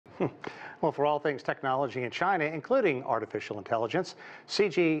Well, for all things technology in China, including artificial intelligence,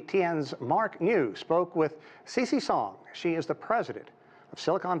 CGTN's Mark New spoke with Sisi Song. She is the president of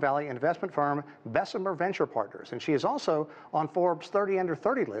Silicon Valley investment firm Bessemer Venture Partners, and she is also on Forbes 30 Under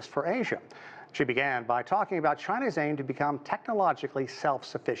 30 list for Asia. She began by talking about China's aim to become technologically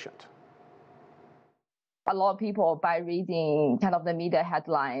self-sufficient. A lot of people, by reading kind of the media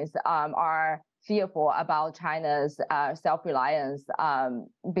headlines, are fearful about China's self-reliance,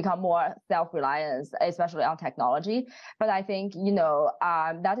 become more self-reliant, especially on technology. But I think,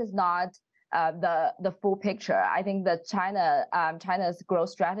 that is not the full picture. I think that China's growth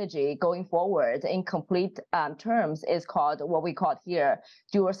strategy going forward in complete terms is called what we call here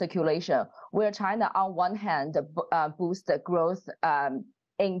dual circulation, where China on one hand boosts the growth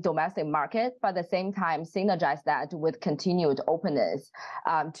in domestic market, but at the same time synergize that with continued openness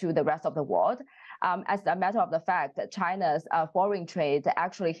to the rest of the world. As a matter of the fact, China's foreign trade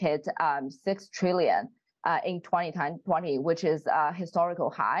actually hit 6 trillion in 2020, which is a historical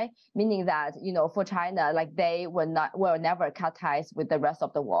high, meaning that for China, like they will never cut ties with the rest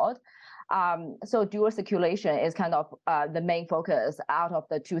of the world. So dual circulation is kind of the main focus out of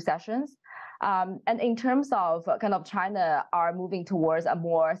the two sessions. And in terms of kind of China are moving towards a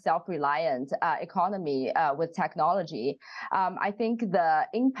more self-reliant economy with technology, I think the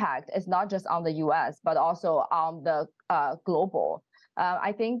impact is not just on the US, but also on the global.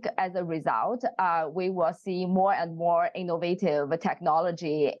 I think as a result, we will see more and more innovative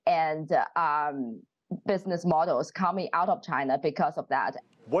technology and business models coming out of China because of that.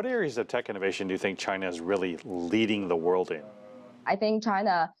 What areas of tech innovation do you think China is really leading the world in? I think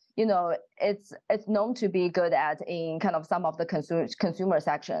China, it's known to be good at in kind of some of the consumer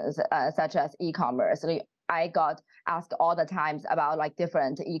sections, such as e-commerce. I got asked all the times about like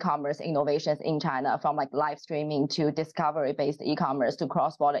different e-commerce innovations in China, from like live streaming to discovery-based e-commerce to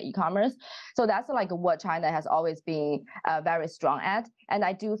cross-border e-commerce. So that's like what China has always been very strong at. And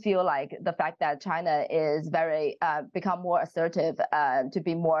I do feel like the fact that China is very become more assertive to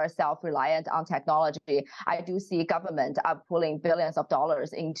be more self-reliant on technology, I do see government are pulling billions of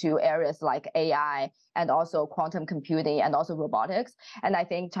dollars into areas like AI and also quantum computing and also robotics. And I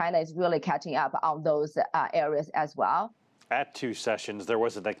think China is really catching up on those areas as well. At two sessions, there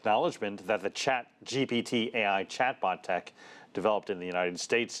was an acknowledgement that the ChatGPT AI chatbot tech developed in the United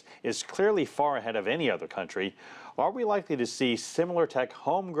States is clearly far ahead of any other country. Are we likely to see similar tech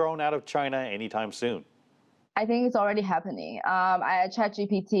homegrown out of China anytime soon? I think it's already happening.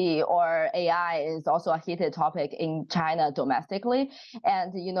 ChatGPT or AI is also a heated topic in China domestically,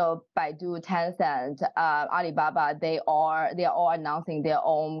 and Baidu, Tencent, Alibaba, they are all announcing their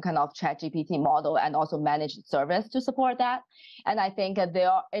own kind of ChatGPT model and also managed service to support that. And I think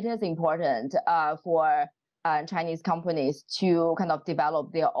it is important for Chinese companies to kind of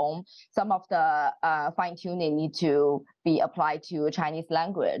develop their own. Some of the fine-tuning need to be applied to Chinese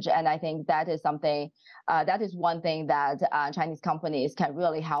language, and I think that is something. That is one thing that Chinese companies can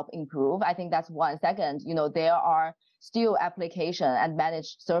really help improve. I think that's one. Second, there are still application and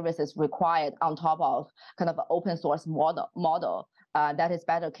managed services required on top of kind of an open source model that is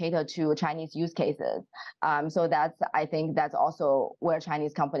better catered to Chinese use cases. So I think that's also where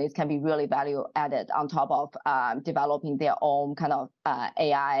Chinese companies can be really value added on top of developing their own kind of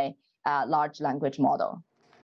AI large language model.